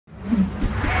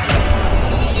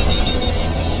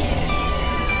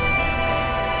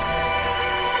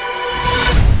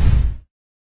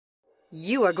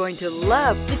You are going to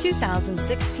love the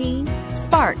 2016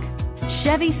 Spark.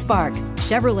 Chevy Spark,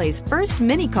 Chevrolet's first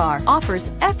mini car, offers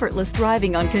effortless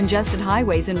driving on congested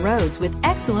highways and roads with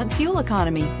excellent fuel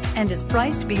economy and is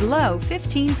priced below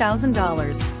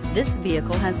 $15,000. This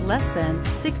vehicle has less than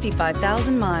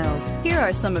 65,000 miles. Here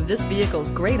are some of this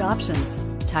vehicle's great options: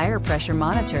 tire pressure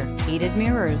monitor, heated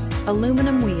mirrors,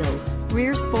 aluminum wheels,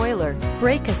 rear spoiler,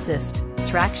 brake assist,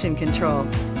 traction control,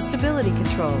 stability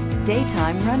control,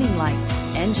 daytime running lights,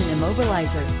 engine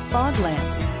immobilizer, fog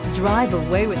lamps. Drive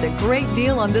away with a great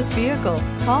deal on this vehicle.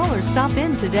 Call or stop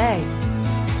in today.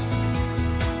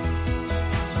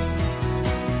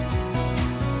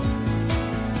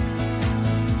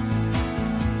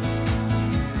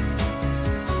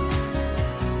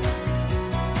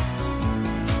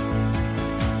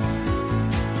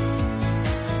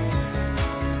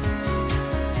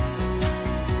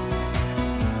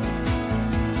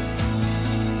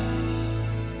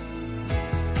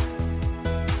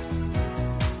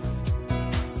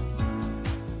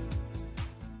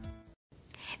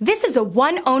 This is a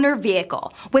one-owner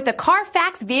vehicle with a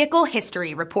Carfax Vehicle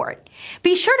History Report.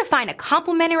 Be sure to find a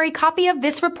complimentary copy of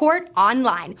this report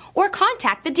online or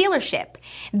contact the dealership.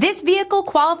 This vehicle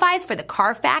qualifies for the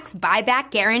Carfax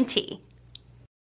Buyback Guarantee.